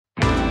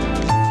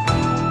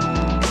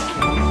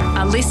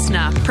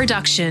listener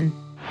production.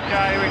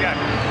 Okay, here we go.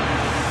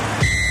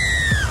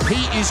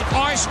 He is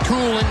ice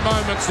cool in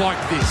moments like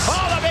this.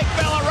 Oh, the big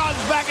fella runs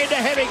back into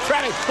heavy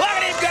traffic. Look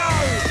at him go!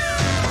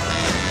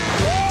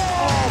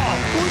 Oh, my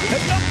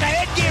goodness. He knocked the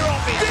headgear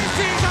off him. This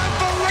is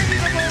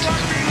unbelievable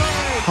rugby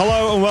league.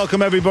 Hello and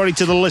welcome everybody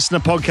to the listener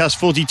podcast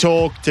Footy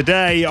Talk.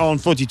 Today on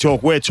Footy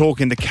Talk we're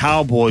talking the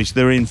Cowboys.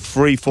 They're in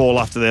free fall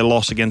after their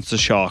loss against the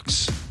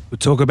Sharks. We'll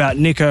talk about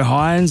Nico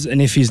Hines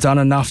and if he's done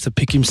enough to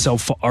pick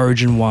himself for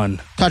Origin 1.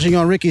 Touching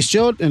on Ricky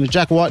Stewart and the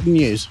Jack White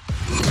news.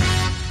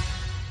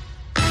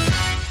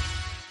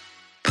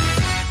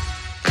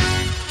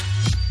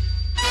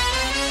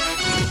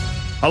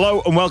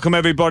 Hello and welcome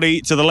everybody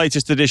to the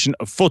latest edition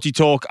of Footy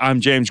Talk. I'm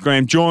James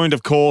Graham, joined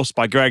of course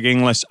by Greg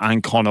Inglis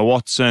and Connor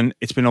Watson.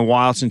 It's been a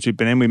while since we've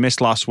been in. We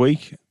missed last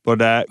week.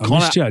 But I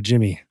Connor, missed you,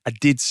 Jimmy. I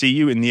did see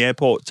you in the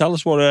airport. Tell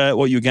us what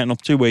you were getting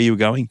up to, where you were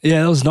going.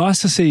 Yeah, it was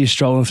nice to see you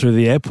strolling through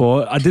the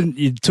airport.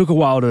 It took a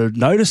while to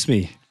notice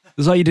me. It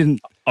was like you didn't.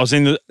 I was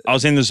in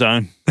the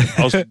zone.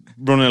 I was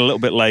running a little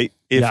bit late.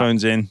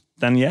 Earphones in.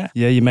 Then Yeah,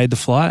 you made the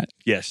flight.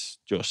 Yes,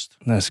 just.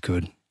 That's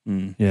good.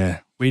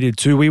 Yeah, we did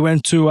too. We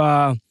went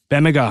to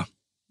Bamaga,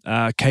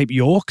 Cape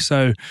York.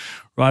 So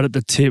right at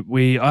the tip,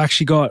 I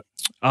actually got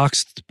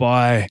asked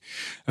by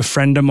a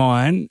friend of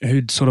mine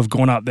who'd sort of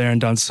gone up there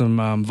and done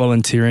some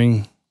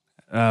volunteering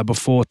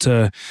before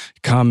to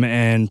come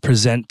and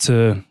present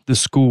to the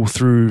school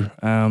through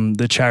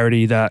the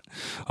charity that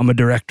I'm a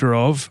director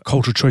of,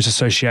 Cultural Choice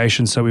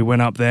Association. So we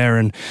went up there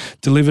and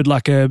delivered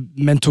like a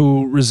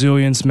mental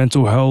resilience,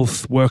 mental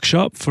health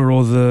workshop for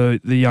all the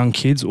young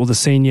kids, all the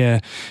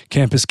senior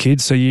campus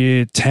kids. So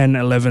year 10,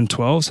 11,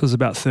 12. So there's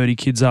about 30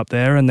 kids up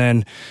there. And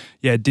then,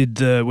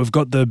 we've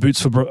got the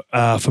Boots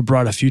for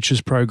Brighter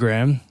Futures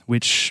program,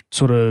 which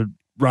sort of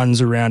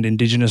runs around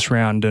Indigenous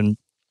Round, and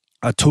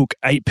I took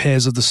 8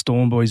 pairs of the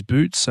Storm Boys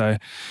boots, so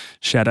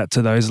shout out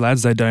to those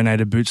lads. They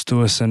donated boots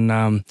to us, and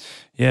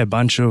a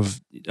bunch of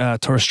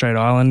Torres Strait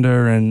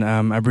Islander and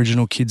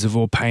Aboriginal kids have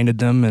all painted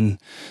them, and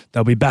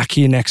they'll be back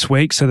here next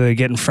week, so they're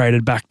getting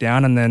freighted back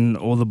down, and then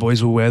all the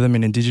boys will wear them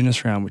in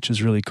Indigenous Round, which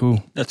is really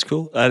cool. That's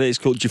cool. That is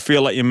cool. Do you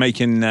feel like you're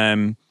making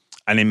an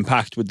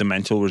impact with the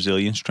mental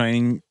resilience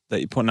training that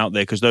you're putting out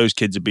there? Because those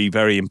kids would be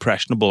very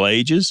impressionable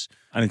ages,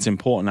 and it's an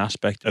important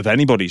aspect of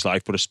anybody's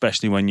life, but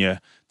especially when you're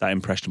that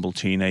impressionable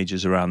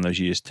teenagers around those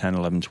years 10,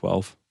 11,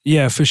 12.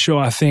 Yeah, for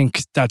sure. I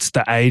think that's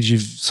the age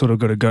you've sort of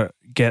got to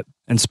get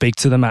and speak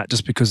to them at,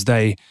 just because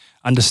they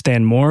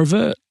understand more of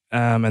it,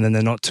 and then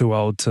they're not too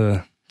old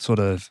to sort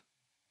of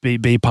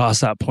be past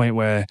that point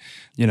where,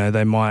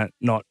 they might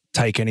not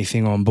take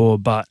anything on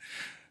board. But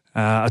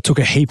I took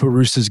a heap of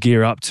Roosters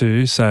gear up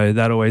too, so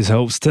that always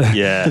helps to...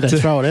 Yeah. Did they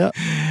throw it out?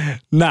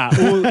 Nah,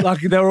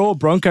 they were all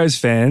Broncos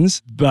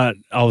fans, but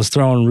I was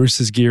throwing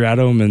Roosters gear at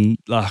them, and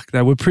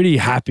they were pretty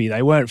happy.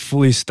 They weren't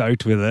fully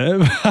stoked with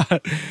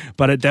it,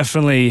 but it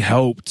definitely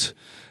helped,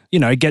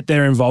 get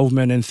their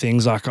involvement in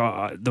things. Like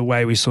the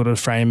way we sort of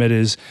frame it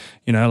is,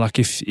 like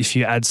if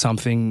you add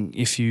something,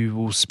 if you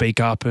will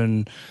speak up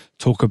and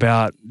talk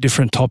about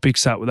different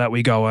topics that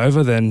we go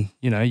over, then,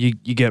 you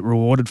get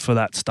rewarded for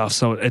that stuff.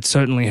 So it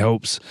certainly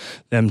helps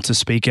them to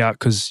speak out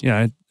because,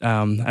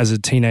 as a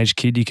teenage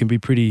kid, you can be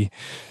pretty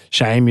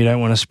shame. You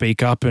don't want to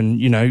speak up.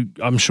 And,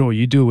 I'm sure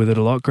you deal with it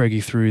a lot,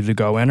 Greggy, through the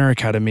Goanna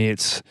Academy.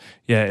 It's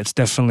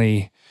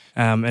definitely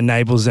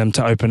enables them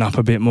to open up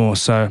a bit more.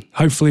 So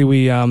hopefully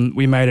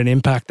we made an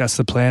impact. That's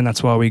the plan.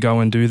 That's why we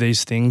go and do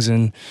these things.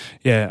 And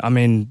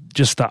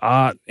just the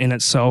art in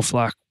itself,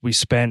 like we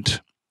spent...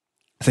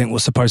 I think we're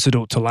supposed to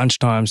do it till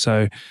lunchtime,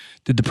 so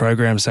did the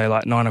program, say,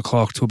 like 9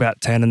 o'clock to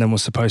about 10, and then we're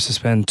supposed to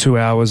spend 2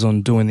 hours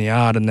on doing the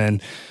art, and then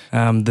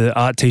the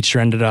art teacher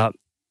ended up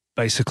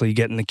basically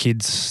getting the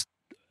kids,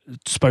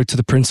 spoke to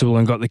the principal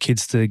and got the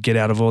kids to get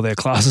out of all their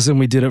classes, and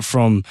we did it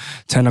from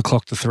 10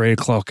 o'clock to 3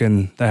 o'clock,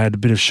 and they had a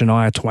bit of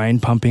Shania Twain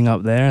pumping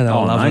up there. They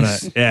were loving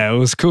it. Yeah, it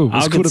was cool. It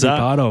was cool to be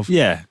part of.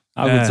 Yeah,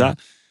 how good's that?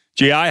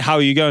 G.I., how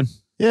are you going?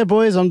 Yeah,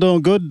 boys, I'm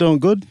doing good.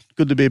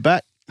 Good to be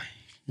back.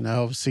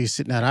 Obviously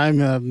sitting at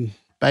home.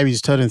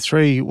 Baby's turning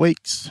 3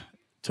 weeks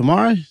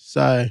tomorrow.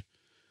 So,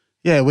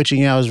 yeah,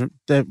 witching hours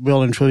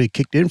well and truly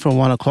kicked in from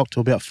 1 o'clock to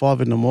about 5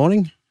 in the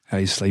morning. How are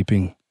you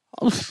sleeping?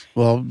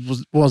 Well,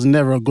 was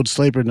never a good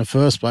sleeper in the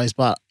first place,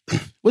 but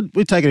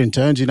we take it in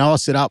turns. I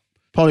sit up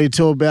probably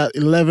till about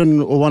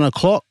 11 or 1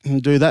 o'clock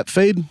and do that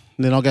feed. And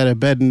then I'll go to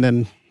bed, and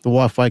then the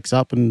wife wakes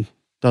up and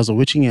does the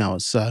witching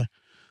hours. So,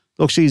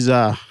 look, she's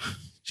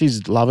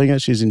loving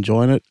it. She's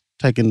enjoying it,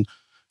 taking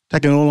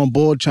it all on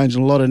board,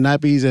 changing a lot of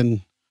nappies,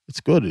 and it's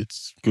good.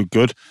 It's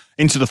good.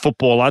 Into the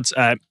football, lads.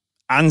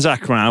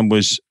 Anzac round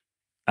was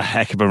a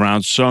heck of a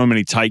round. So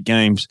many tight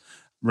games.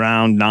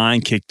 Round 9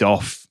 kicked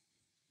off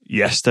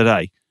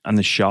yesterday, and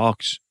the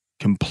Sharks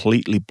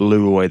completely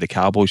blew away the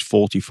Cowboys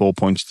 44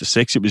 points to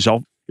 6. It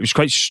was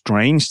quite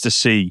strange to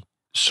see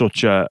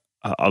such a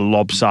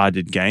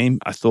lopsided game.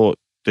 I thought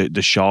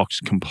the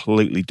Sharks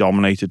completely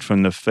dominated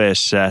from the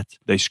first set.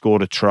 They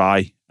scored a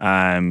try.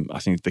 I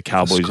think the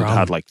Cowboys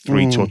had like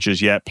 3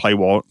 touches. Yeah, play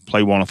one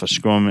off a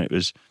scrum. It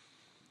was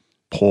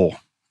poor.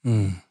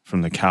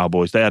 from the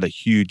Cowboys. They had a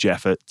huge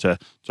effort to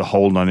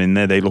hold on in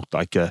there. They looked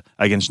like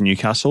against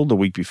Newcastle the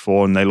week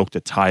before, and they looked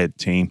a tired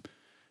team.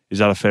 Is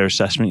that a fair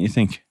assessment, you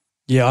think?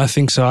 Yeah, I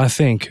think so.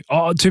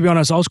 To be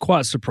honest, I was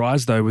quite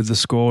surprised, though, with the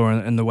score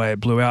and the way it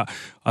blew out.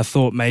 I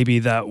thought maybe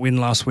that win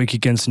last week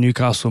against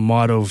Newcastle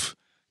might have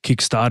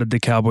kick-started the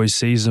Cowboys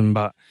season,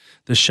 but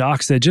the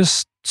Sharks, they're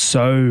just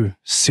so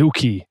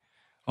silky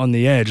on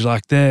the edge.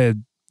 Like, the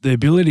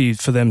ability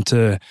for them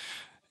to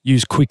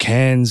use quick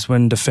hands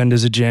when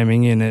defenders are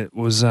jamming in, it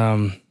was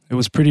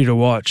pretty to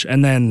watch.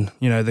 And then,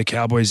 the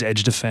Cowboys'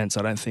 edge defense,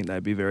 I don't think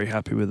they'd be very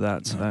happy with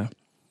that. So.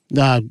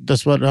 No,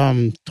 that's what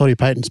Toddy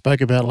Payton spoke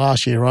about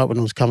last year, right, when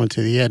it was coming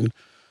to the end.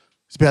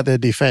 It's about their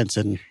defence,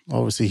 and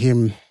obviously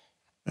him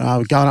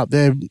going up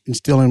there,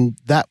 instilling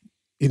that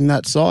in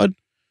that side.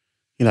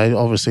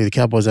 Obviously the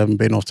Cowboys haven't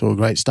been off to a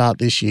great start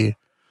this year.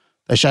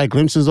 They showed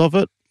glimpses of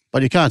it,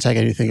 but you can't take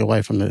anything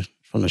away from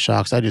the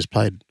Sharks. They just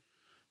played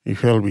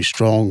incredibly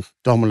strong,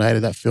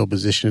 dominated that field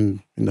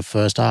position in the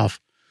first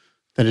half.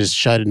 Then it just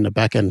showed it in the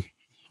back end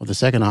of the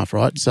second half,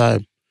 right? So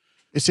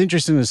it's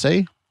interesting to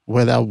see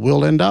where they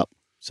will end up.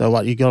 So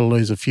what, you got to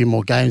lose a few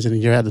more games and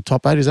you're out of the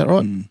top 8, is that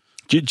right?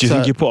 Do you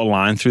think you put a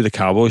line through the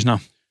Cowboys now?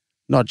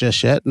 Not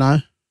just yet, no.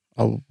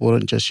 I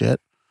wouldn't just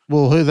yet.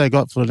 Well, who they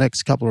got for the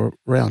next couple of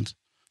rounds?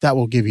 That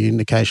will give you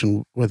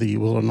indication whether you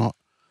will or not.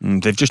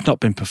 They've just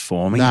not been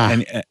performing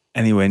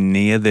anywhere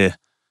near the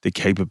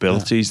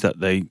capabilities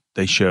that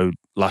they showed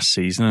last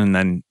season. And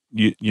then,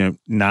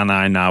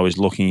 Nanai now is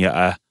looking at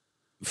a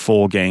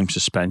 4-game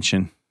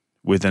suspension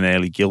with an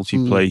early guilty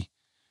plea.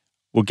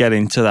 We'll get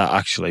into that,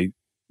 actually.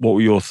 What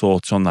were your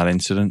thoughts on that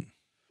incident?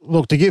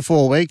 Look, to get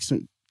 4 weeks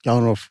and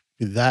going off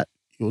with that,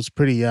 it was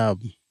pretty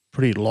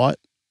light.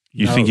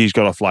 You think he's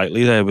got off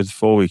lightly there with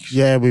 4 weeks?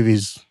 Yeah, with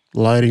his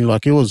loading.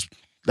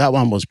 That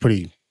one was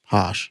pretty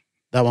harsh.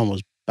 That one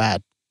was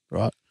bad,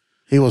 right?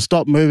 He will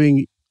stop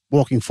moving,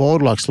 walking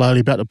forward, slowly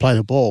about to play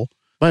the ball.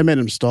 They made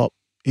him stop.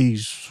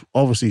 He's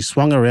obviously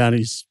swung around.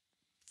 His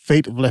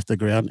feet have left the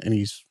ground, and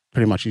he's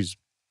pretty much his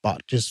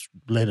butt just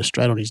landed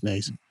straight on his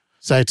knees.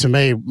 So to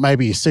me,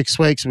 maybe 6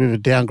 weeks, we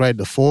would downgrade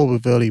to 4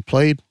 with early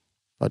plead,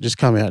 but just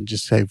come out and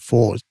just say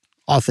 4.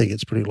 I think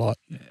it's pretty light.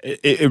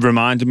 It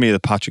reminded me of the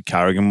Patrick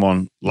Carrigan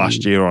one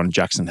last year on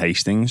Jackson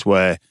Hastings,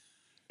 where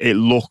it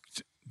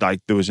looked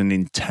like there was an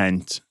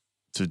intent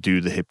to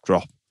do the hip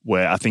drop,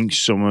 where I think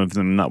some of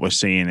them that we're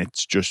seeing,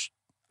 it's just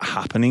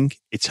happening.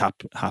 It's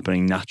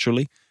happening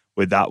naturally.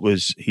 Where that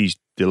was, he's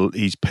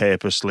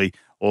purposely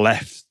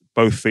left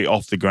both feet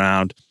off the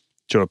ground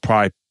to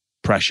apply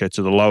pressure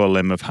to the lower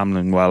limb of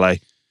Hamlin Welle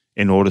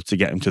in order to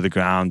get him to the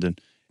ground.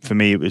 And for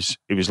me, it was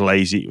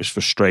lazy. It was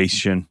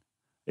frustration.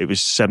 It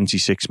was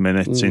 76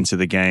 minutes into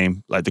the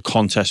game. The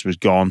contest was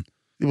gone.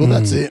 Well,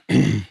 that's it.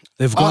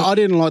 I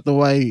didn't like the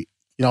way,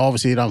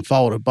 obviously it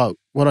unfolded, but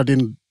what I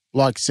didn't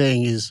like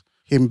seeing is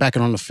him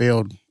backing on the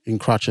field in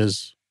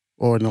crutches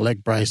or in the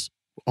leg brace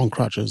on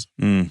crutches.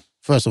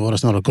 First of all,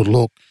 it's not a good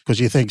look because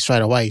you think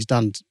straight away he's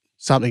done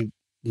something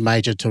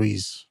major to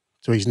his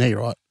knee,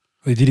 right?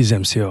 He did his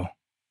MCL.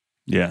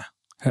 Yeah.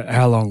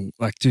 How long?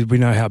 Did we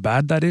know how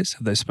bad that is?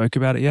 Have they spoke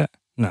about it yet?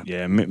 No.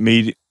 Yeah,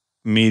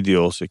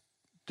 medial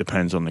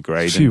depends on the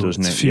grading,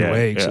 doesn't it? A few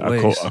weeks,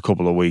 a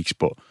couple of weeks.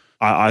 But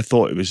I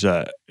thought it was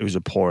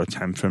a poor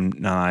attempt from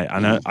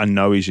Nye. I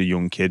know he's a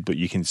young kid, but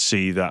you can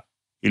see that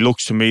he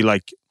looks to me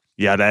like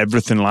he had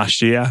everything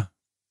last year,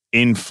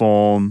 in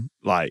form,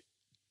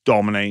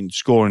 dominating,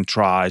 scoring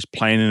tries,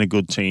 playing in a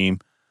good team.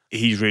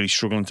 He's really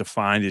struggling to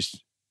find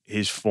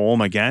his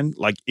form again.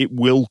 It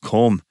will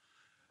come.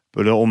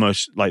 But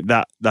almost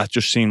that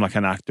just seemed like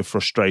an act of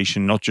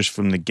frustration, not just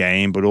from the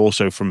game, but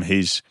also from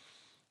he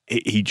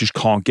just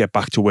can't get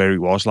back to where he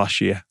was last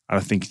year. And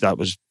I think it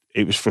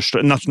was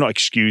frustrating. That's not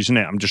excusing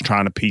it. I'm just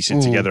trying to piece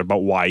it together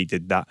about why he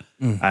did that.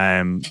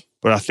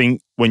 But I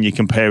think when you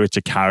compare it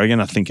to Carrigan,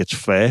 I think it's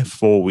fair,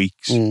 4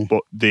 weeks.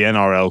 But the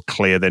NRL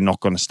clear, they're not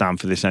going to stand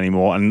for this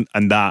anymore.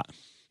 And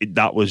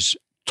that was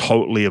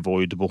totally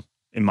avoidable,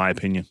 in my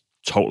opinion.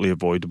 Totally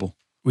avoidable.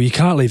 Well, you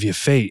can't leave your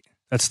feet.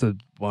 That's the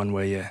one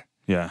where you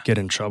get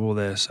in trouble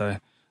there. So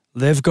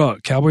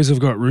Cowboys have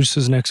got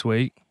Roosters next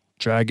week,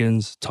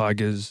 Dragons,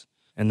 Tigers,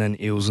 and then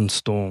Eels and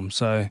Storm.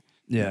 So,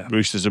 yeah.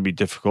 Roosters will be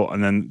difficult.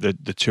 And then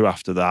the two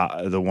after that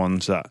are the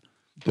ones that...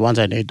 The ones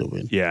they need to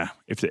win. Yeah.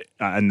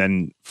 And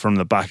then from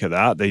the back of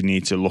that, they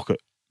need to look at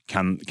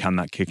can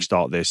that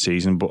kickstart their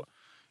season. But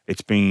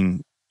it's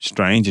been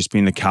strange. It's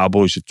been the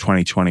Cowboys of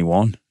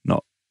 2021,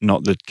 not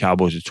the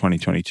Cowboys of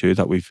 2022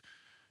 that we've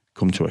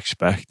come to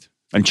expect.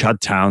 And Chad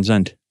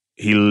Townsend,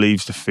 he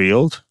leaves the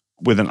field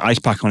with an ice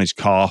pack on his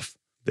calf.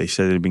 They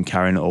said he'd been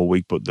carrying it all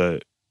week, but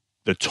the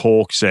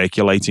talk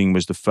circulating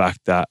was the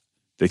fact that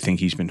they think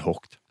he's been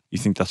hooked. You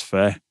think that's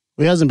fair?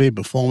 Well, he hasn't been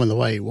performing the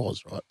way he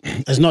was, right?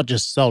 It's not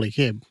just solely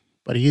him,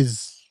 but he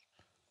is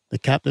the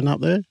captain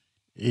up there.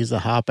 He's a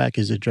halfback,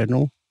 he's a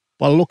general.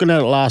 By looking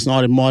at it last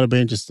night, it might have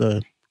been just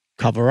a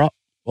cover-up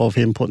of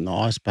him putting the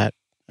ice pack.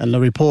 And the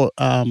report,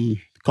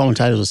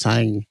 commentators were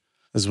saying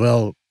as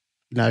well,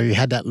 he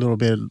had that little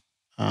bit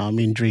of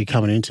injury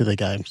coming into the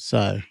game.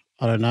 So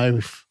I don't know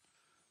if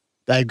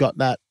they got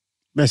that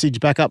message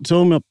back up to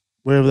him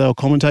wherever they were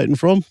commentating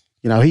from.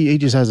 He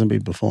just hasn't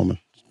been performing.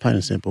 Plain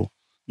and simple.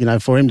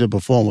 For him to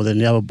perform, well, then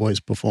the other boys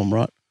perform,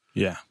 right?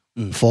 Yeah.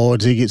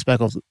 Forwards, he gets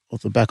back off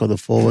the back of the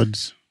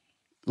forwards.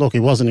 Look,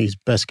 it wasn't his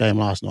best game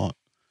last night.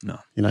 No.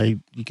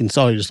 You can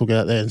solely just look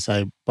out there and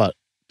say, but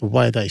the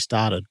way they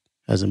started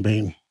hasn't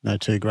been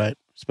too great,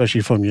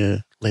 especially from your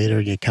leader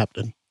and your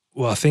captain.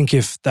 Well, I think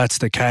if that's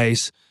the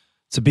case,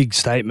 it's a big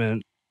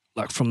statement,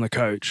 like from the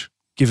coach,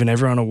 giving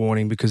everyone a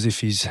warning, because if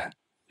he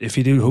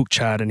did hook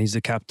Chad and he's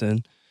the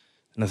captain,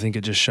 and I think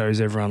it just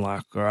shows everyone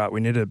like, all right,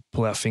 we need to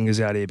pull our fingers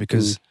out here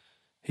because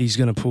he's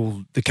going to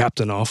pull the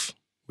captain off.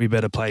 We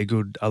better play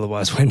good,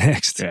 otherwise we're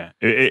next. Yeah,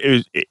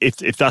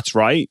 if that's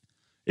right,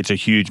 it's a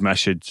huge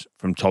message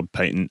from Todd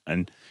Payton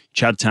and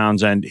Chad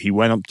Townsend. He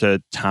went up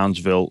to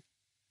Townsville.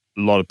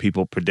 A lot of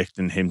people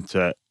predicting him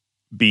to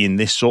be in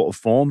this sort of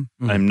form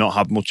and not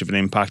have much of an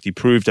impact. He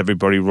proved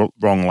everybody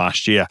wrong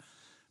last year,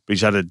 but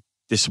he's had a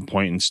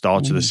disappointing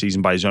start to the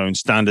season by his own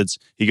standards.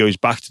 He goes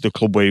back to the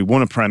club where he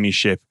won a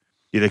premiership.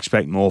 You'd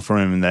expect more from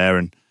him in there.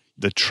 And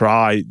the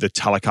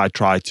Talakai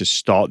try to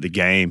start the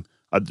game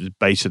at the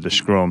base of the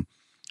scrum.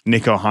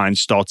 Nico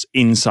Hines starts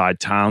inside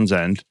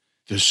Townsend.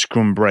 The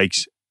scrum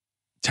breaks.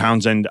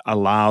 Townsend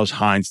allows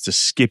Hines to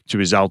skip to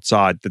his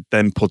outside, that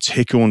then puts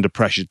Hicko under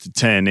pressure to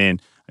turn in,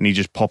 and he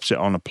just pops it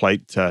on a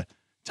plate to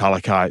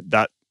Talakai.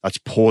 That's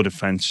poor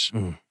defense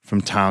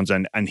from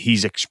Townsend, and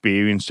he's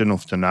experienced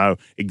enough to know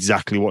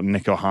exactly what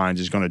Nico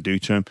Hines is going to do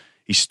to him.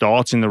 He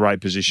starts in the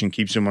right position,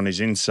 keeps him on his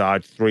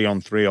inside,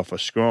 3-on-3 off a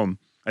scrum,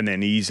 and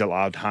then he's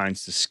allowed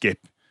Hines to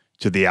skip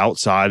to the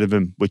outside of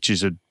him, which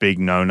is a big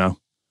no-no.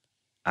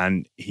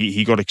 And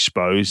he got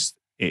exposed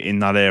in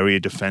that area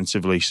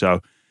defensively.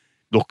 So,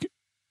 look,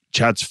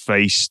 Chad's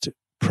faced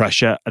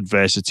pressure,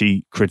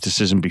 adversity,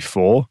 criticism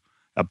before.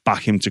 I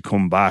back him to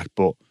come back,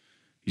 but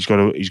he's got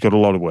a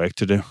lot of work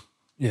to do.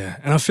 Yeah,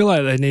 and I feel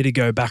like they need to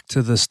go back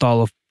to the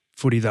style of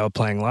footy they were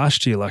playing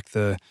last year, like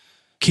the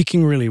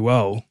kicking really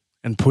well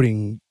and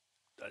putting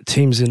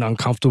teams in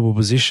uncomfortable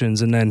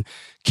positions, and then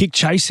kick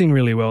chasing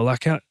really well.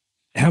 Like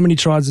how many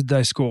tries did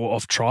they score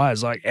off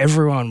tries? Like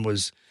everyone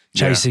was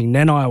chasing.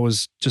 Yeah. Nenai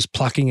was just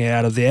plucking it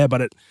out of the air,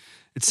 but it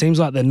seems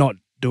like they're not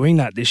doing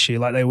that this year.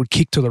 Like they would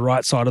kick to the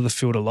right side of the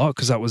field a lot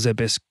because that was their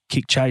best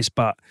kick chase,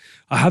 but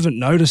I haven't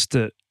noticed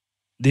it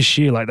this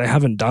year. Like they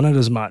haven't done it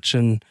as much,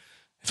 and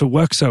if it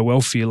worked so well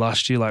for you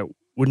last year, like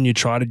wouldn't you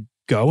try to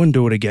go and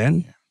do it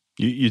again?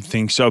 You'd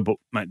think so, but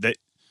mate,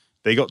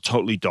 they got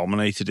totally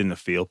dominated in the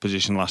field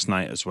position last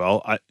night as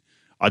well.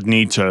 I'd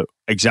need to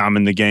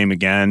examine the game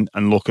again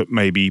and look at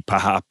maybe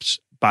perhaps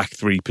back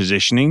three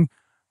positioning,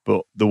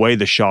 but the way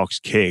the Sharks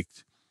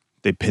kicked,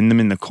 they pinned them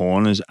in the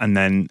corners and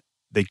then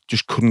they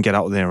just couldn't get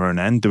out of their own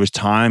end. There was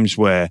times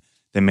where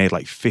they made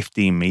like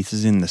 15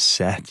 meters in the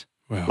set.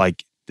 Wow.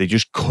 Like they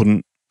just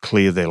couldn't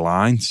clear their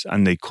lines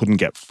and they couldn't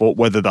get foot,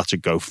 whether that's a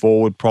go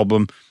forward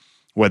problem,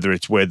 whether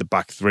it's where the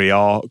back three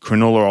are.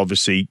 Cronulla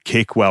obviously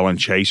kick well and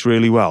chase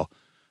really well,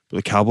 but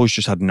the Cowboys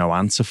just had no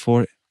answer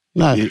for it.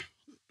 No.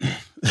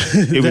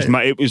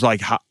 It was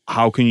like,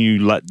 how can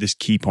you let this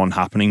keep on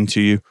happening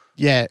to you?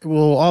 Yeah,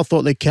 well, I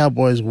thought the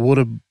Cowboys would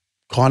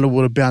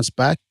have bounced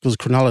back because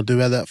Cronulla do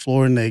have that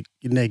flaw in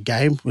their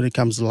game when it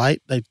comes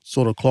late. They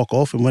sort of clock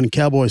off, and when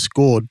Cowboys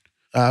scored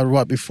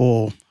right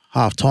before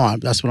half time,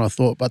 that's when I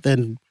thought. But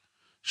then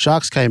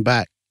Sharks came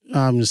back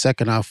in the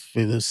second half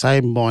with the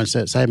same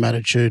mindset, same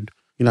attitude.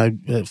 I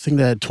think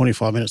they had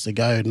 25 minutes to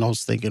go, and I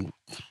was thinking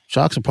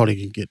Sharks are probably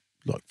going to get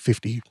like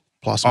 50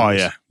 plus. Oh,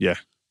 yeah.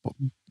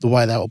 The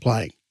way they were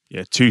playing.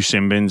 Yeah, 2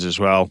 sin bins as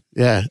well.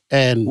 Yeah,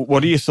 and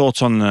what are your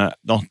thoughts on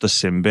not the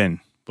sin bin,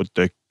 but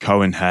the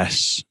Cohen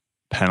Hess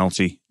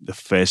penalty, the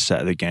first set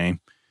of the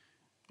game?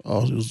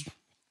 Oh, it was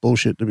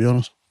bullshit, to be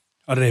honest.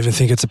 I don't even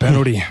think it's a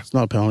penalty. It's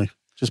not a penalty.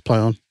 Just play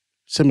on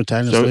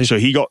simultaneously. So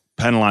he got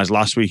penalised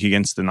last week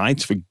against the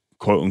Knights for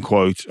quote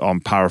unquote, I'm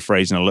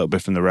paraphrasing a little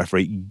bit from the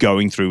referee,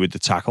 going through with the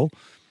tackle.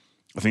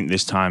 I think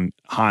this time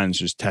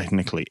Hines was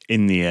technically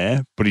in the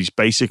air, but he's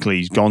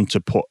gone to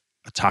put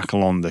a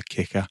tackle on the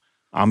kicker.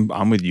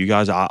 I'm with you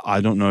guys.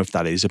 I don't know if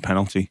that is a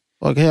penalty.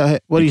 Like,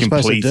 what are you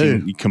supposed to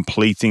do? You're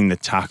completing the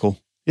tackle.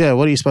 Yeah,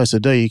 what are you supposed to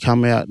do? You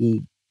come out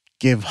and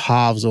give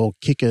halves or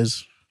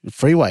kickers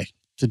freeway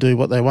to do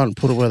what they want,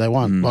 put it where they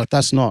want. Like,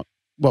 that's not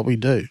what we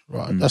do,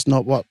 right? That's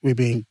not what we're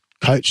being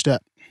coached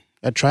at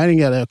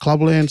training, at our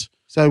clublands.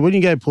 So when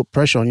you go put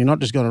pressure on, you're not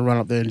just going to run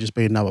up there and just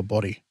be another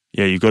body.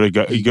 Yeah,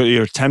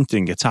 you're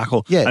attempting a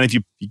tackle. Yeah. And if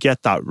you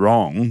get that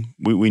wrong,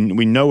 we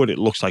know what it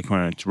looks like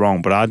when it's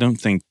wrong, but I don't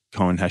think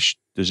Cohen Hess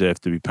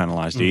deserved to be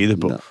penalised either.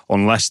 But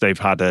unless they've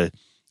had a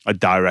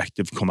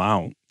directive come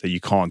out that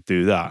you can't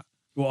do that.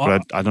 Well,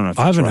 I don't know if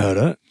I haven't heard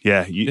it.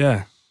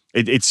 Yeah.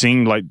 It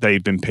seemed like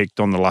they've been picked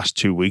on the last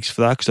 2 weeks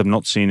for that because I've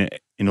not seen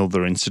it in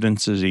other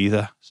incidences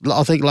either.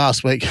 I think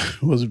last week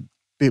was a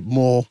bit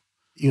more,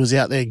 he was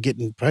out there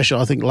getting pressure.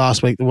 I think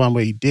last week, the one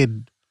where he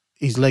did,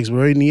 his legs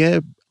were in the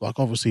air. Like,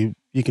 obviously,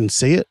 you can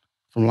see it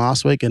from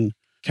last week and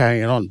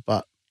carrying it on.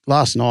 But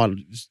last night,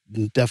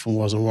 it definitely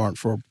wasn't a warrant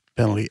for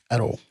penalty at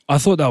all. I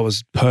thought that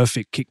was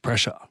perfect kick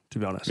pressure, to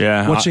be honest.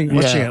 Yeah, watching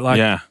it,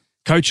 like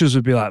coaches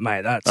would be like,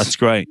 mate, that's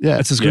great. Yeah,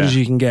 that's as good as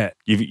you can get.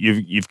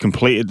 You've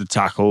completed the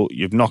tackle.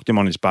 You've knocked him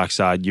on his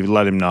backside. You've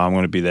let him know I'm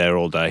going to be there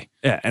all day.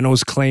 Yeah, and it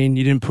was clean.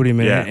 You didn't put him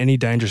in any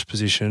dangerous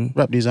position.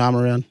 Wrapped his arm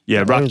around.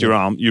 Yeah, wrapped your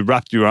arm. You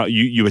wrapped your arm.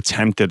 You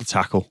attempted a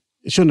tackle.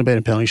 It shouldn't have been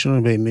a penalty. It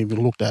shouldn't have been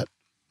even looked at.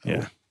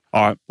 Yeah.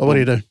 All right. But what do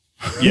you do?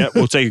 Yeah,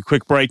 we'll take a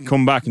quick break,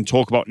 come back and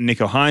talk about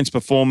Nicho Hynes'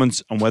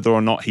 performance and whether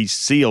or not he's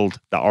sealed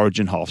that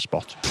Origin half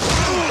spot.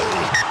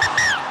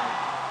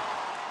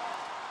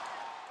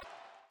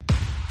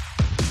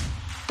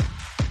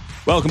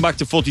 Welcome back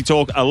to Footy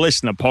Talk, a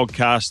listener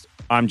podcast.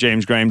 I'm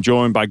James Graham,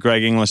 joined by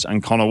Greg Inglis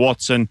and Connor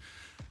Watson.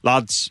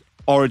 Lads,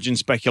 Origin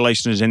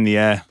speculation is in the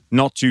air.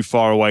 Not too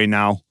far away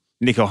now.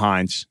 Nicho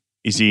Hynes,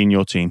 is he in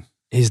your team?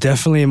 He's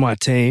definitely in my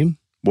team.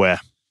 Where?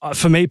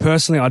 For me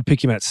personally, I'd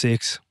pick him at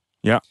 6.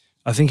 Yeah.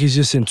 I think he's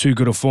just in too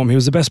good a form. He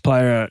was the best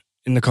player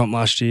in the comp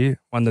last year,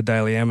 won the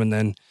Daily M, and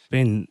then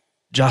been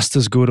just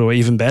as good or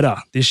even better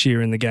this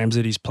year in the games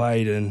that he's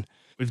played. And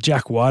with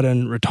Jack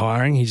Whiten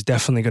retiring, he's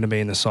definitely going to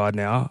be in the side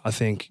now. I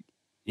think,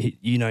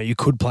 you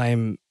could play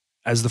him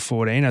as the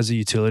 14, as a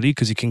utility,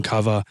 because he can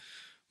cover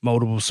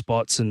multiple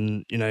spots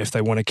and, if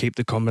they want to keep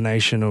the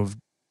combination of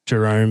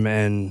Jerome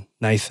and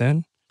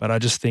Nathan. But I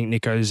just think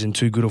Nicho's in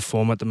too good a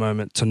form at the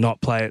moment to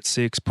not play at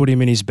 6. Put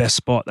him in his best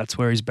spot. That's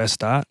where he's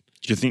best at.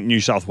 Do you think New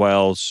South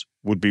Wales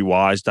would be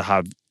wise to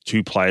have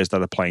 2 players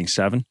that are playing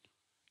 7?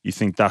 You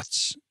think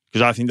that's...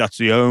 Because I think that's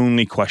the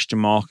only question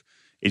mark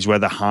is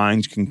whether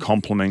Hynes can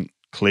complement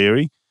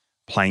Cleary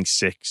playing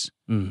 6.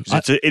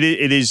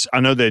 It is... I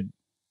know they're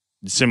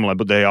similar,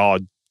 but they are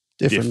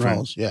different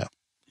roles, yeah.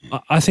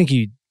 I think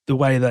the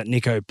way that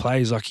Nicho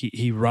plays, like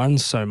he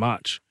runs so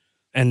much,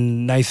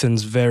 and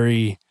Nathan's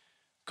very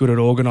good at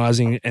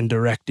organising and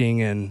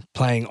directing and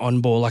playing on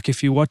ball. Like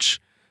if you watch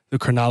the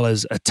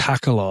Cronullers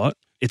attack a lot,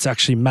 it's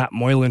actually Matt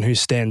Moylan who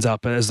stands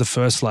up as the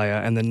first layer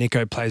and then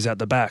Nicho plays out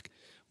the back,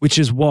 which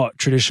is what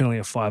traditionally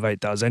a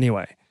 5'8" does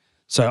anyway.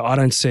 So I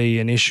don't see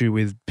an issue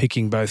with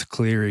picking both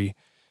Cleary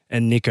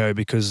and Nicho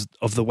because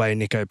of the way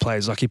Nicho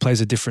plays. Like he plays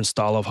a different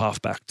style of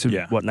halfback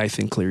to what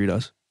Nathan Cleary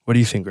does. What do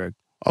you think, Greg?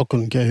 I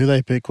couldn't care who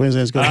they pick.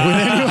 Queensland's going to win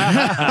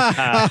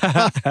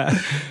anyway.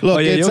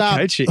 Look, you're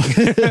coaching.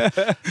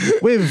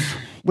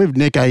 with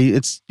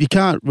Nicho, you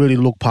can't really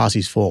look past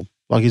his form.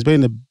 Like he's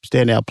been the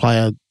standout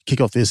player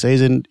kick-off this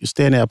season,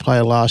 standout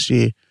player last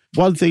year.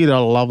 One thing that I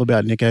love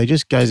about Nicho, he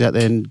just goes out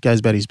there and goes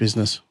about his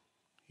business.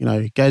 He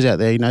goes out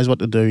there, he knows what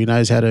to do, he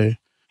knows how to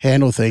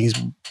handle things,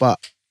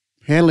 but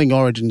handling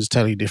Origin is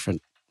totally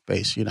different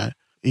beast,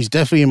 He's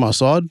definitely in my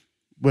side.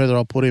 Whether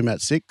I'll put him at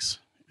 6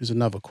 is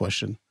another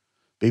question.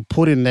 But he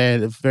put in there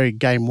the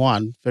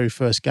very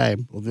first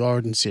game of the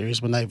Origin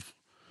series when they've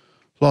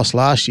lost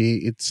last year.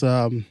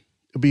 It'll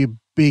be a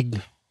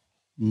big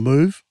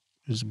move.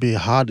 It'll be a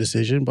hard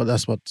decision, but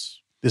that's what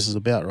this is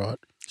about, right?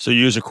 So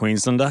you as a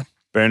Queenslander,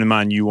 bearing in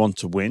mind you want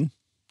to win,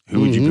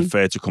 who would you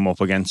prefer to come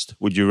up against?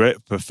 Would you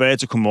prefer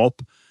to come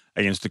up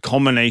against the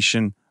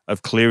combination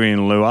of Cleary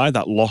and Luai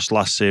that lost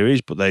last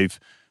series, but they've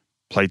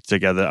played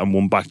together and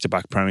won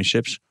back-to-back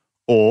premierships?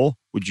 Or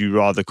would you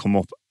rather come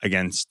up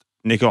against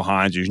Nicho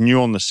Hynes, who's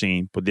new on the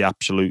scene, but the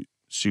absolute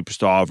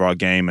superstar of our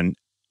game and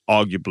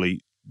arguably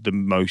the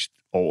most,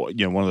 or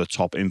one of the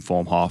top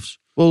informed halves?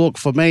 Well, look,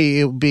 for me,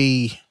 it would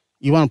be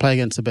you want to play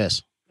against the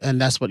best,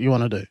 and that's what you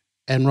want to do.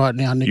 And right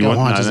now, Nicho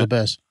Hynes is the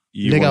best.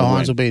 Nicho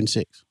Hynes will be in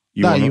 6.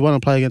 You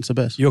want to play against the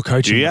best. You're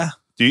coaching.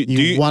 Do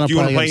you want to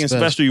play against the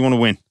best or you want to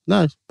win?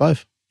 No,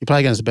 both. You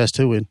play against the best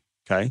to win.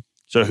 Okay.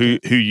 So who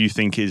you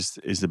think is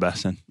the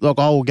best then? Look,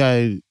 I will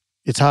go,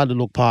 it's hard to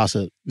look past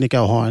it.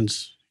 Nicho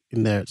Hynes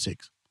in there at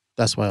 6.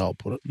 That's the way I'll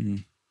put it.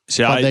 Mm.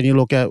 Then you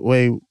look at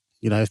where,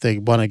 if they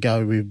want to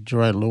go with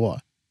Jerome Luai,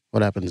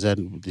 what happens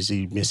then? Does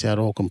he miss out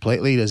all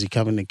completely? Does he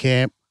come into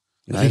camp?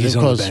 I think he's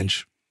on the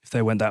bench if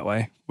they went that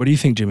way. What do you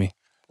think, Jimmy?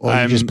 Or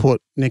you just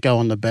put Nicho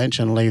on the bench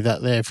and leave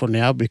that there for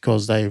now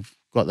because they've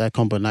got that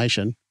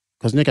combination.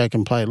 Because Nicho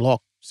can play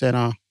lock,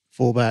 centre,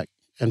 fullback,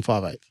 and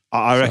 5'8".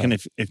 I reckon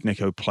if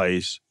Nicho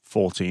plays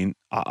 14,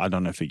 I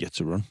don't know if he gets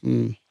a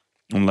run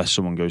unless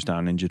someone goes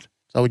down injured.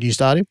 So would you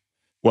start him?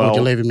 Or would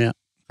you leave him out?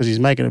 Because he's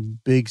making a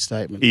big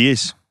statement. He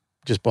is.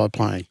 Just by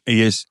playing.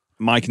 He is.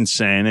 My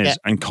concern is,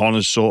 and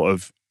Connor's sort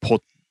of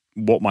put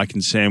what my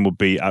concern would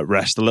be at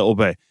rest a little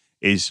bit,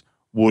 is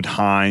would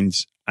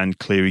Hynes and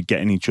Cleary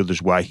get in each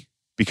other's way?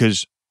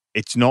 Because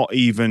it's not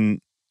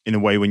even in a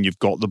way when you've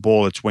got the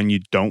ball, it's when you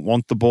don't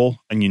want the ball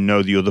and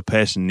the other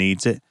person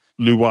needs it.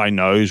 Luai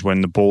knows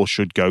when the ball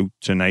should go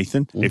to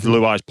Nathan. Mm-hmm. If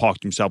Luai's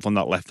parked himself on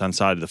that left-hand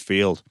side of the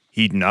field,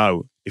 he'd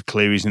know if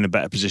Cleary's in a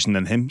better position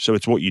than him. So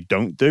it's what you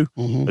don't do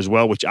as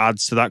well, which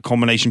adds to that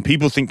combination.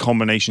 People think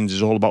combinations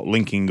is all about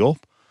linking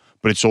up,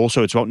 but it's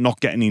about not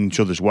getting in each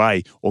other's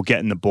way or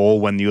getting the ball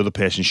when the other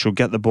person should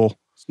get the ball.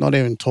 It's not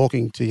even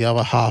talking to the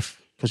other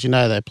half because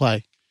they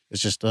play.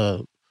 It's just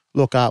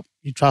look up,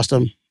 you trust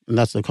them, and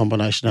that's the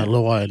combination that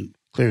Luai and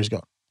Cleary's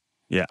got.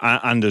 Yeah,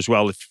 and as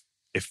well,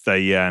 if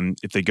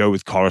they go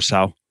with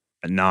Coruscant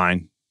at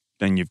 9,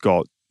 then you've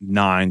got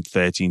 9,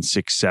 13,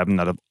 6, 7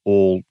 that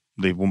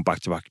they've won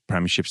back-to-back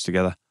premierships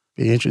together.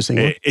 Be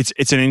interesting.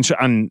 It's an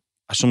and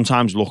I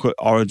sometimes look at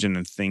Origin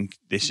and think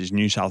this is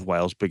New South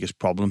Wales' biggest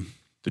problem,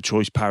 the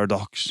choice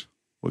paradox,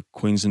 where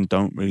Queensland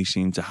don't really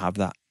seem to have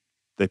that.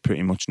 They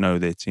pretty much know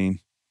their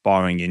team,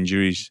 barring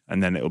injuries,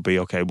 and then it'll be,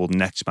 okay, well,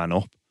 next man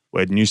up.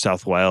 Where New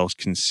South Wales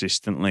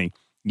consistently,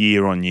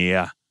 year on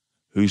year,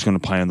 who's going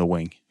to play on the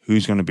wing?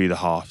 Who's going to be the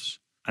halves?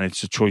 And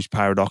it's a choice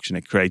paradox, and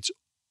it creates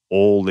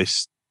all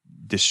this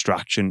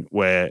distraction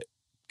where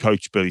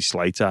Coach Billy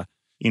Slater,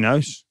 he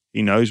knows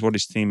what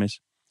his team is.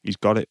 He's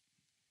got it,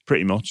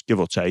 pretty much, give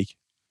or take.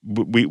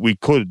 We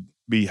could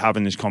be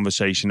having this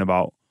conversation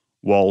about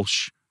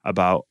Walsh,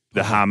 about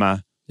the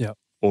Hammer,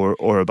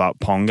 or about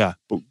Ponga,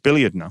 but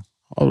Billy would know.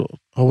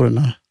 I wouldn't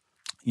know.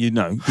 You'd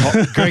know.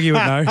 Greggy would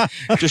know.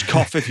 Just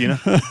cough if you know.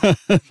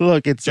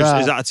 Look, it's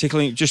is that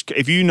tickling? Just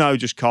if you know,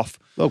 just cough.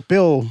 Look,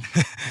 Bill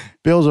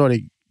will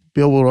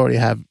already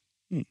have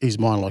his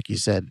mind, like you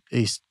said.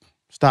 He's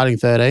starting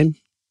 13,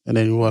 and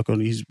then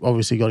he's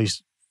obviously got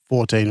his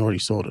 14 already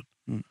sorted.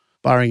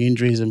 Barring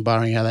injuries and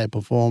barring how they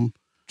perform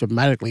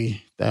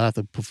dramatically, they have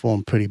to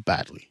perform pretty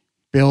badly.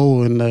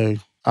 Bill and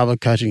the other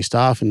coaching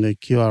staff and the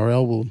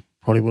QRL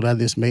would have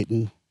this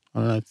meeting, I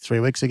don't know, 3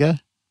 weeks ago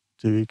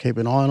to keep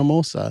an eye on them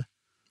all. So,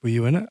 were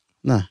you in it?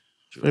 No,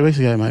 3 weeks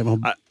ago, mate.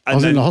 I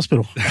was in the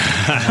hospital.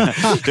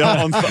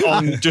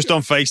 Just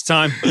on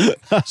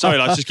FaceTime. Sorry,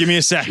 lads, just give me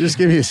a sec. Just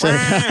give me a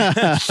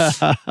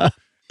sec.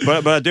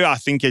 But I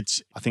think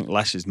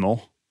less is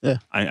more. Yeah.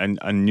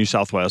 And New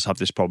South Wales have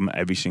this problem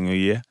every single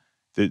year.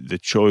 The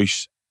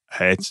choice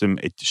hurts them.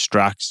 It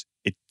distracts.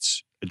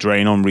 It's a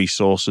drain on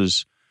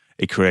resources.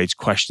 It creates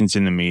questions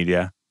in the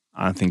media.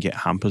 I think it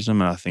hampers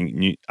them. And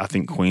I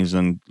think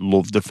Queensland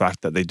love the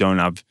fact that they don't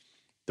have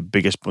the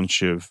biggest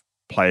bunch of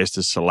players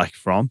to select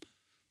from.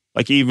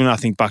 Like even I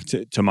think back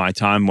to my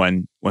time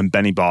when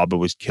Benny Barber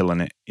was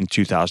killing it in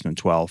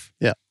 2012.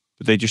 Yeah.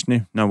 But they just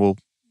knew, no, well,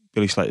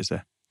 Billy Slater's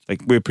there.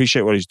 Like we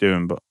appreciate what he's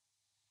doing, but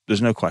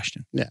there's no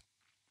question. Yeah.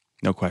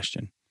 No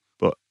question.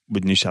 But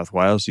with New South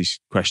Wales, these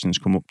questions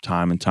come up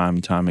time and time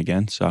and time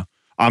again. So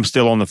I'm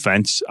still on the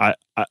fence. I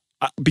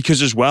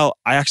because as well,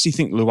 I actually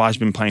think Luai's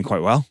been playing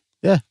quite well.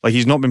 Yeah. Like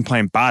he's not been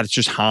playing bad. It's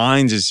just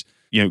Hines is,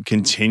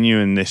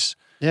 continuing this,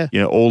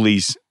 all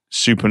these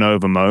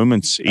supernova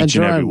moments each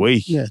and every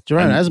week. Yeah.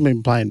 Jerome hasn't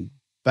been playing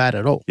bad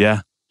at all.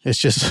 Yeah. It's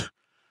just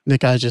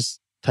Nico's just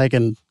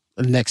taken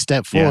the next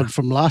step forward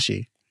from last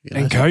year.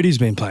 And Cody's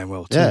been playing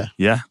well too. Yeah.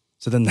 Yeah.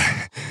 So then,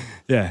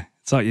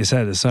 it's like you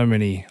said, there's so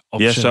many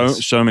options. Yeah,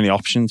 so many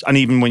options. And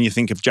even when you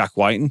think of Jack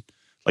Whiten,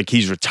 like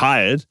he's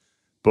retired,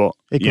 but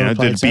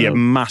there'd be a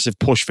massive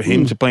push for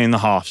him to play in the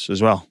halves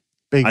as well.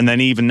 Big. And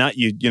then even that,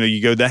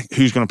 you go there,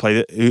 who's going to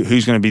play?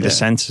 Who's going to be the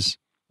centres?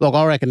 Look,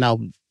 I reckon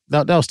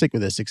they'll stick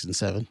with their 6 and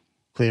 7,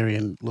 Cleary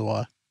and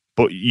Luai.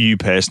 But you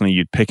personally,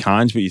 you'd pick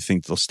Hines, but you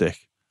think they'll stick?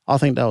 I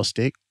think they'll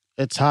stick.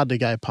 It's hard to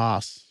go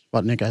past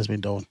what Nico's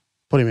been doing.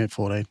 Put him in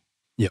 14.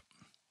 Yep.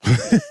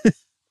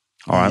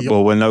 All right.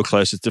 Well, we're no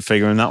closer to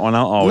figuring that one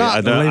out. Oh, no, I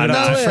don't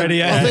know. Freddie.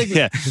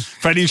 Yeah.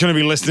 Freddie's going to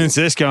be listening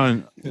to this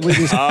going, we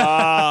just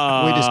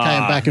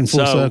came back in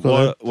full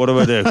circle. What do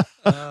I do?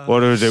 What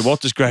do I do?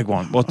 What does Greg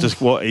want? What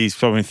he's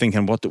probably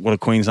thinking, what are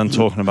Queensland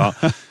talking about?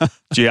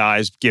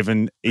 GI's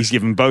he's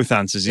given both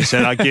answers. He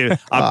said,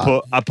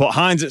 I put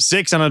Hines at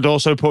 6 and I'd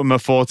also put him at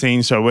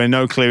 14. So we're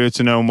no clearer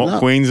to know what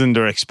Queensland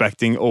are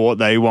expecting or what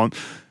they want.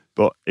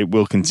 But it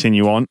will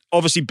continue on.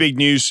 Obviously, big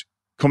news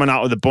coming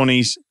out of the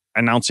Bunnies,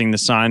 announcing the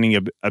signing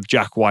of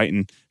Jack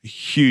Whiten, a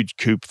huge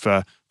coup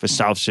for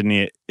South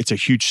Sydney. It's a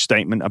huge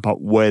statement about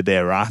where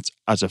they're at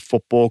as a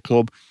football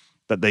club,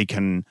 that they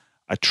can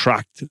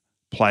attract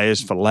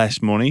players for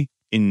less money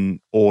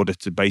in order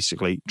to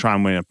basically try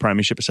and win a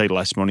premiership. I say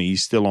less money,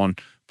 he's still on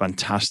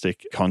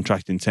fantastic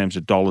contract in terms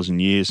of dollars and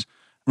years.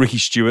 Ricky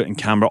Stewart and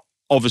Canberra,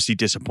 obviously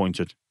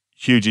disappointed,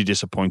 hugely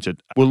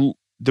disappointed. Will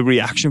the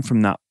reaction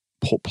from that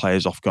put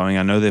players off going?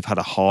 I know they've had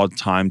a hard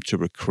time to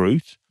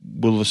recruit.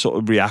 Will the sort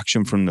of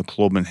reaction from the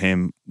club and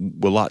him,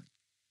 will that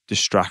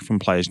distract from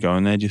players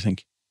going there, do you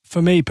think?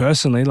 For me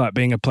personally, like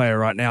being a player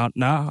right now,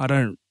 no, I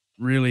don't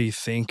really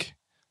think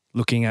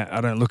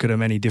I don't look at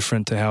him any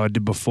different to how I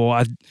did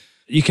before.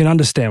 You can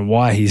understand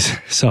why he's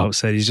so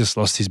upset. He's just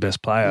lost his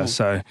best player.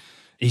 So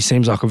he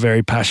seems like a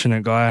very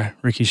passionate guy,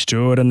 Ricky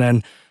Stewart. And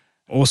then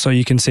also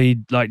you can see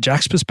like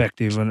Jack's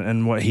perspective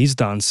and what he's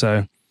done.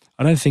 So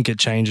I don't think it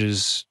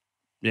changes.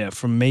 Yeah,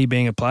 from me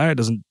being a player, it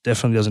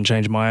definitely doesn't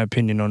change my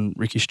opinion on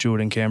Ricky Stewart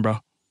in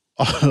Canberra.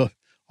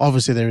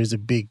 Obviously, there is a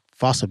big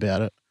fuss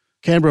about it.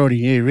 Canberra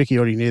Ricky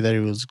already knew that he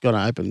was going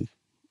to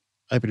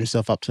open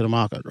himself up to the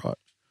market, right?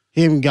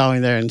 Him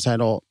going there and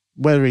saying,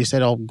 whether he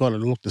said, I've got to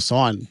look to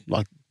sign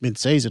like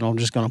mid-season, I'm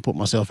just going to put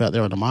myself out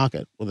there on the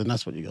market. Well, then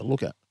that's what you got to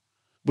look at.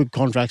 With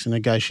contracts and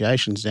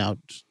negotiations now,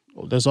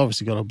 there's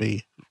obviously got to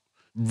be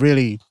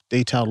really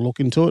detailed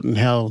look into it and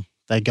how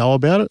they go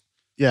about it.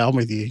 Yeah, I'm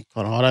with you,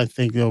 Connor. I don't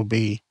think there'll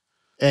be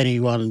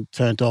anyone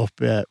turned off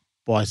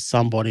by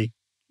somebody,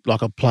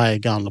 like a player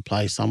going to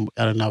play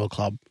at another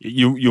club.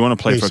 You want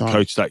to play for a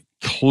coach that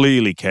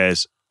clearly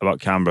cares about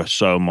Canberra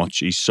so much.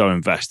 He's so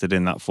invested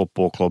in that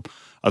football club.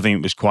 I think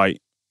it was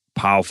quite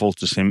powerful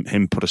to see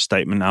him put a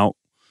statement out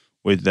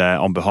with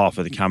on behalf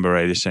of the Canberra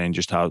Raiders saying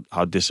just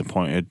how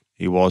disappointed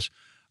he was.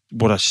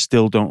 What I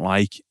still don't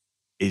like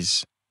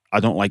is I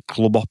don't like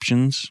club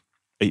options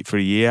for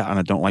a year, and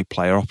I don't like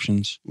player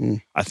options.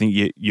 I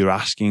think you're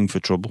asking for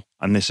trouble,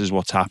 and this is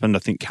what's happened. I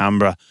think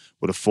Canberra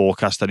would have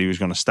forecast that he was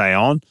going to stay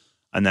on,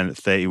 and then at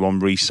 31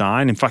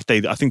 re-sign. In fact,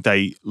 I think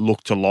they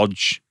looked to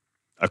lodge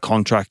a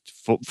contract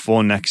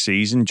for next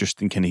season, just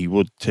thinking he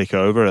would take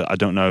over. I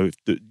don't know if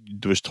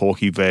there was talk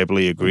he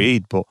verbally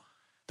agreed, but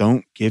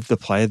don't give the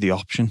player the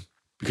option,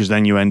 because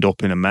then you end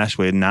up in a mess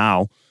where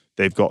now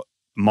they've got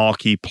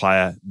marquee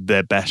player,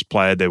 their best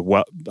player, their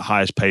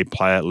highest paid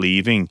player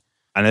leaving,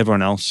 and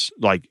everyone else,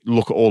 like,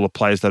 look at all the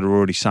players that are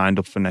already signed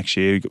up for next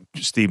year.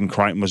 Stephen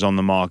Crichton was on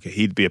the market.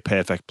 He'd be a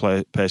perfect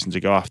person to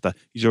go after.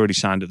 He's already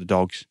signed at the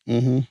Dogs.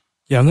 Mm-hmm.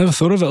 Yeah, I've never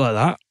thought of it like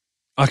that.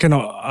 I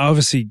cannot,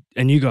 obviously,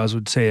 and you guys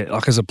would see it,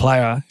 like as a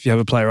player, if you have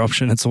a player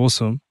option, it's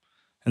awesome.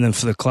 And then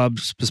for the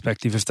club's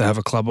perspective, if they have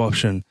a club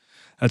option,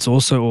 that's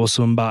also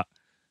awesome. But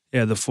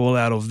yeah, the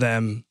fallout of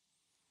them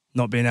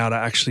not being able to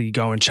actually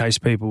go and chase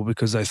people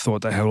because they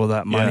thought they had all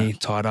that money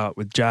tied up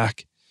with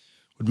Jack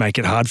would make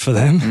it hard for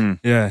them.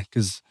 Yeah,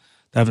 because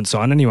they haven't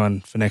signed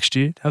anyone for next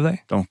year, have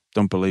they?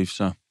 Don't believe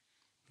so.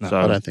 No,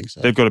 I don't think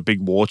so. They've got a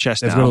big war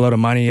chest now. They've got a lot of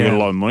money. They've got a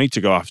lot of money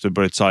to go after,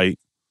 but it's like,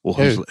 well,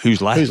 who's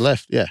left? Who's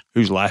left? Yeah.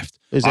 Who's left?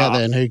 Who's out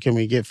there, and who can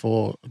we get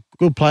for a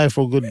good player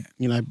for good,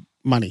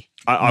 money?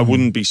 I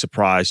wouldn't be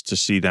surprised to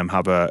see them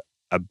have a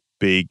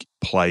big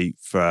play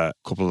for a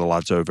couple of the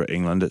lads over at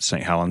England at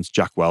St. Helens.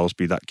 Jack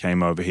Wellesby, that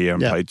came over here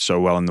and played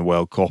so well in the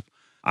World Cup,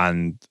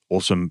 and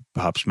also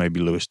perhaps maybe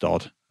Lewis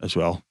Dodd as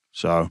well.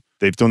 So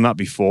they've done that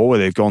before, where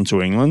they've gone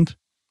to England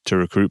to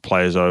recruit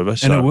players over.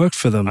 So, and it worked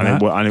for them.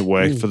 And it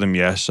worked for them,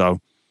 yeah. So,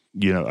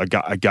 a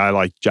guy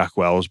like Jack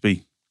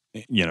Wellesby,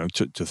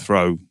 to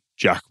throw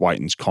Jack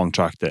Whiten's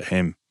contract at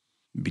him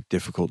would be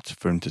difficult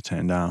for him to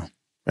turn down.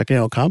 Reckon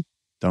he'll come?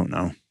 Don't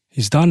know.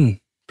 He's done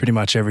pretty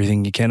much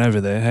everything you can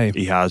over there. Hey,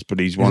 he has, but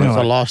he's one of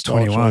the lifestyle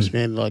 21. choice,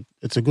 man. Like,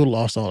 it's a good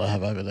lifestyle to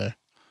have over there.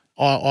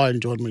 I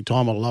enjoyed my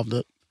time. I loved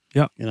it.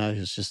 Yeah.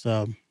 It's just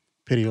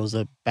pity it was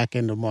the back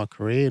end of my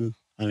career and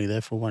only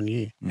there for 1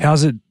 year.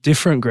 How's it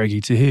different,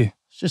 Greggy, to here?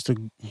 It's just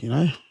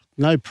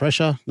no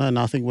pressure, no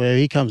nothing. Where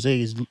he comes there,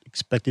 he's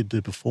expected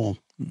to perform.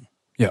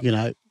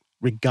 Yeah.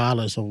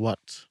 Regardless of what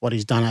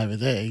he's done over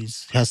there, he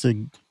has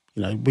to.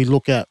 We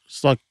look at.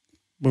 It's like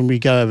when we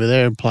go over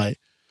there and play.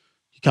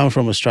 You come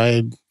from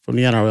Australia, from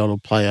the NRL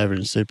to play over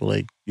in Super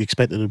League. You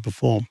expected to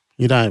perform.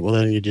 You don't. Well,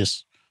 then you're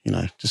just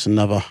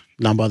another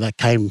number that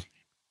came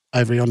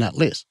over on that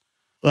list.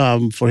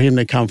 For him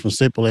to come from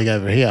Super League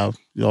over here,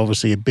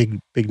 obviously a big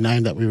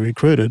name that we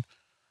recruited.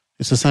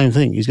 It's the same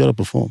thing. He's got to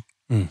perform.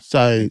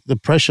 So the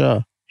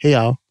pressure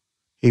here,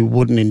 he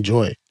wouldn't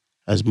enjoy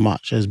as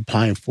much as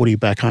playing footy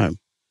back home.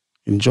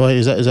 Enjoy,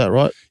 is that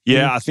right?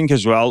 Yeah, I think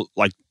as well,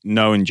 like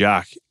knowing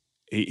Jack,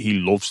 he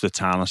loves the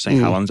town of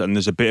St. Helens, and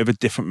there's a bit of a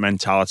different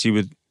mentality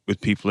with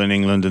people in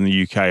England and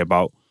the UK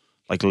about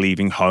like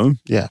leaving home.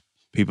 Yeah.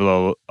 People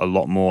are a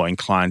lot more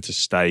inclined to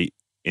stay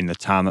in the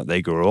town that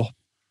they grew up.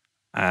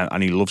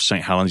 And he loves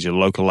St. Helens. He's a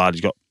local lad.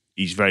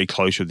 He's very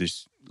close with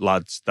his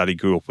lads that he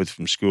grew up with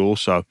from school.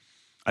 So,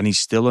 and I think he's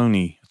still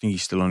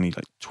only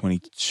like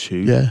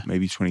 22,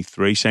 maybe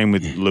 23. Same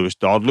with Lewis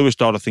Dodd. Lewis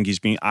Dodd, I think he's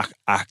been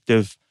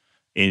active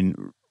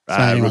in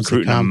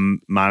recruiting a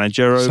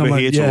manager over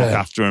here to look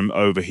after him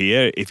over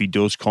here if he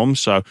does come.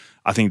 So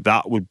I think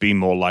that would be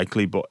more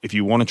likely. But if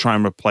you want to try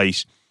and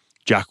replace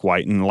Jack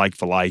Whiten like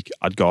for like,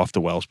 I'd go after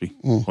Wellesby,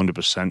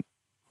 100%.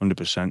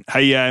 100%.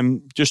 Hey,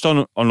 just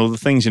on other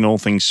things in all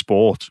things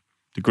sport,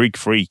 the Greek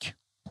Freak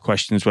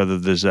questions whether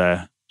there's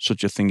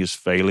such a thing as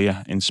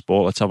failure in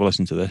sport. Let's have a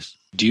listen to this.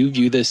 Do you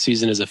view this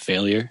season as a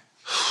failure?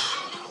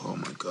 Oh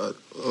my God.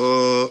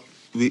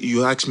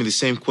 You asked me the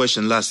same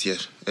question last year,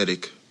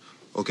 Eric.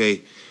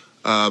 Okay.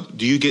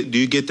 Do you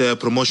get a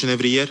promotion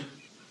every year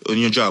on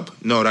your job?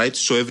 No, right?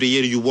 So every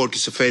year you work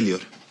is a failure.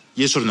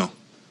 Yes or no?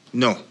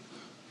 No.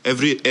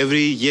 Every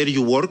year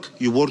you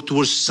work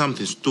towards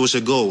something, towards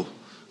a goal,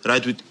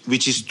 right?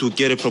 Which is to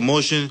get a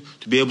promotion,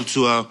 to be able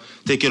to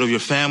take care of your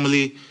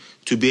family,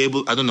 to be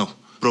able,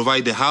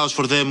 provide the house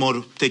for them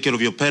or take care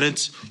of your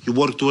parents. You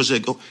work towards a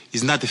goal.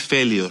 It's not a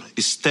failure.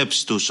 It's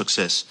steps to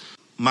success.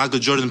 Michael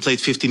Jordan played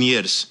 15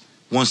 years,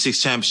 won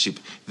 6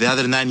 championships. The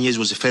other 9 years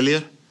was a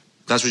failure?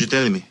 That's what you're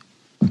telling me?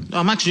 No,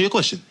 I'm asking you a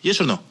question. Yes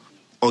or no?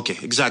 Okay,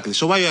 exactly.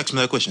 So why are you asking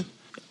me that question?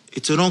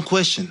 It's a wrong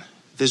question.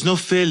 There's no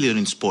failure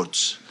in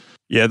sports.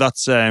 Yeah,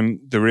 that's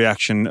the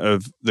reaction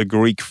of the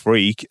Greek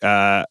Freak,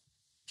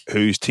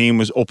 whose team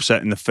was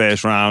upset in the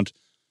first round.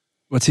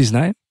 What's his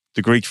name?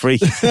 The Greek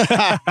Freak.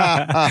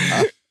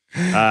 Giannis.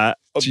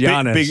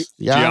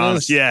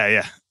 Giannis.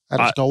 Yeah.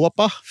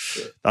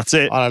 That's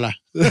it. I don't know.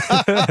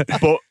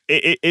 But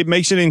it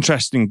makes an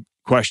interesting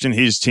question.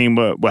 His team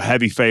were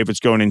heavy favourites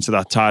going into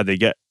that tie. They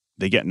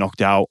get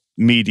knocked out.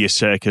 Media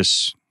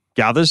circus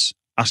gathers.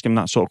 Ask him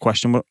that sort of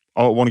question. But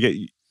I want to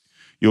get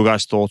your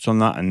guys' thoughts on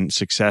that and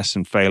success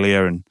and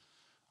failure and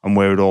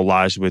where it all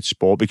lies with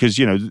sport? Because,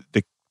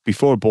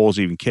 before a ball's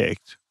even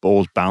kicked,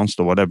 ball's bounced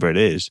or whatever it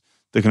is,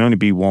 there can only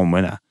be one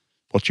winner.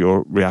 What's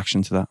your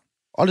reaction to that?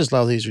 I just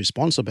love his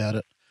response about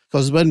it.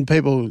 Because when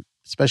people,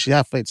 especially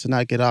athletes, and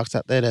they get asked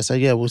out there, they say,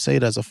 yeah, we'll see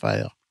it as a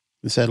failure.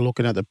 Instead of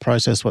looking at the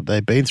process, what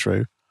they've been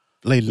through,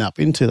 leading up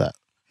into that.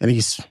 And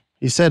he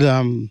said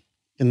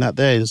in that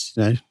there is,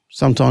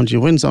 sometimes you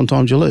win,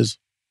 sometimes you lose.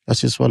 That's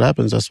just what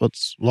happens. That's what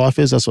life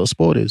is. That's what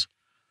sport is.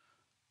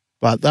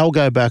 But they'll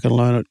go back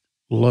and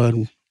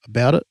learn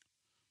about it,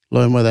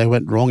 learn where they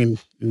went wrong in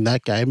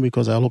that game,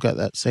 because they'll look at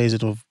that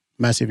season of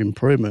massive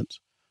improvements,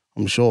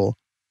 I'm sure,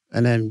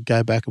 and then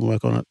go back and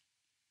work on it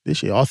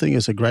this year. I think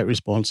it's a great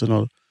response,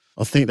 and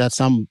I think that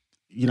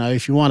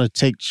if you want to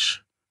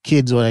teach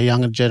kids or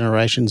younger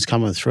generations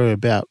coming through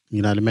about,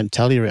 the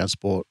mentality around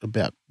sport,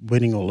 about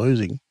winning or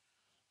losing,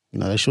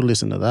 they should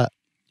listen to that.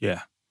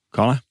 Yeah.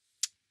 Connor?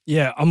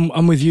 Yeah,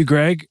 I'm with you,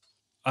 Greg.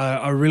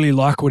 I really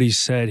like what he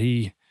said.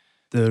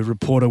 The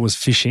reporter was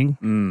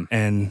fishing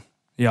and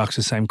he asked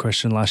the same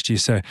question last year.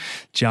 So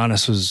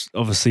Giannis was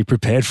obviously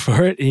prepared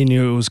for it. He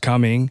knew it was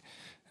coming.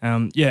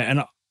 And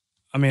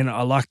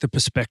I like the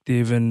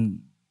perspective,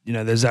 and,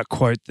 there's that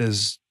quote,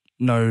 there's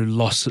no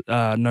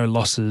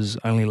losses,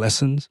 only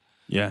lessons.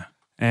 Yeah.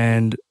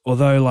 And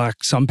although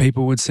some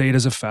people would see it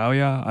as a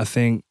failure, I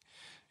think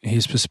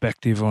his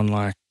perspective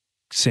on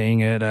seeing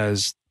it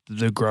as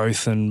the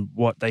growth and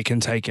what they can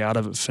take out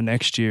of it for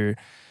next year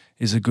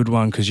is a good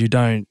one, because you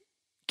don't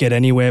get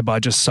anywhere by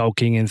just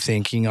sulking and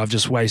thinking, I've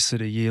just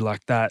wasted a year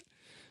like that.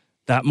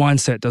 That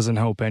mindset doesn't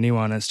help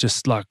anyone. It's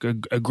just a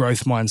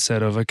growth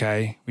mindset of,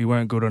 okay, we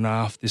weren't good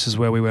enough. This is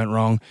where we went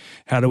wrong.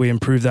 How do we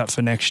improve that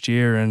for next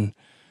year? And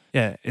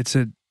yeah, it's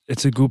a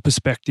good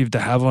perspective to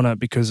have on it,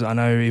 because I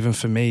know even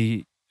for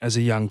me as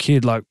a young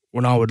kid,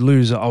 when I would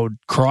lose, I would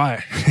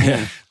cry.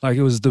 Yeah.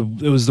 It was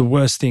the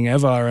worst thing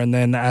ever. And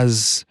then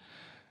as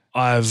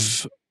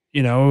I've,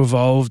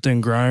 evolved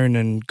and grown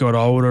and got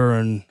older,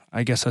 and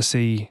I guess I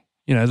see,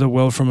 the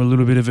world from a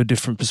little bit of a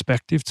different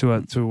perspective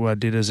to what I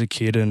did as a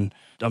kid. And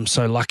I'm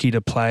so lucky to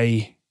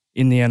play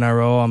in the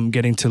NRL. I'm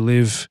getting to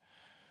live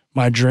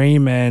my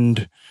dream,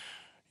 and,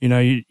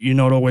 you're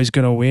not always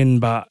going to win,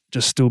 but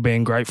just still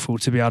being grateful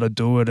to be able to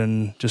do it,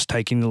 and just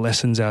taking the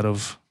lessons out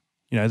of,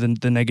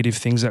 the negative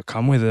things that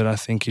come with it, I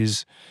think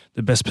is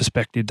the best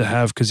perspective to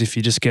have. Because if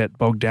you just get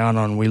bogged down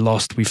on we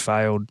lost, we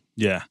failed.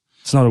 Yeah.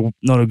 It's not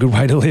a good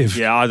way to live.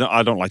 Yeah,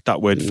 I don't like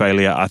that word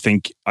failure. I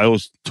think I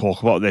always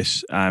talk about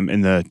this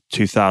in the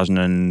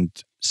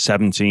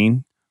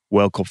 2017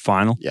 World Cup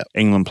final. Yep.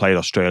 England played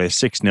Australia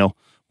 6-0.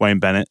 Wayne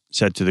Bennett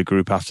said to the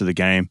group after the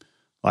game,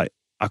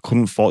 I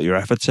couldn't fault your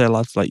efforts there,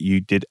 lads. You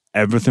did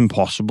everything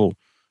possible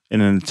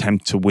in an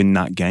attempt to win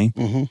that game.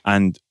 Mm-hmm.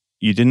 And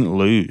you didn't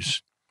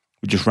lose.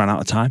 We just ran out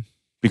of time,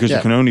 because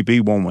there can only be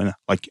one winner.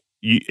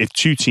 If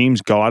two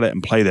teams go at it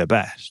and play their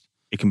best,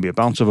 it can be a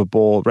bounce of a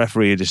ball,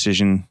 referee a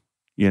decision,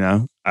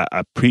 a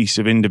piece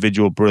of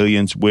individual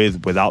brilliance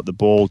without the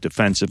ball,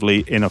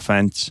 defensively, in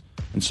offense,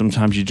 and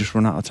sometimes you just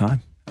run out of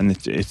time, and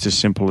it's as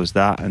simple as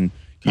that. And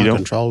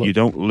you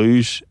don't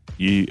lose.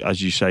 You,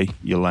 as you say,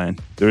 you learn.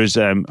 There is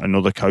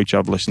another coach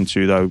I've listened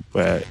to though,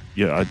 where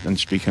and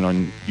speaking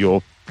on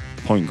your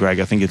point, Greg,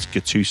 I think it's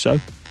Gattuso.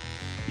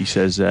 He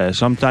says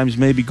sometimes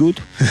maybe good,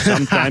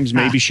 sometimes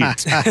maybe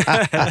shit,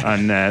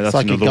 and that's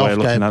another way of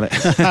looking at it.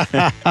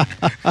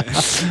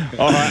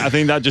 All right, I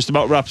think that just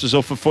about wraps us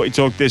up for Footy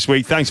Talk this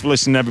week. Thanks for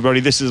listening, everybody.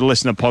 This is a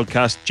listener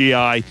podcast.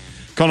 GI,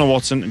 Connor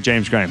Watson, and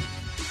James Graham.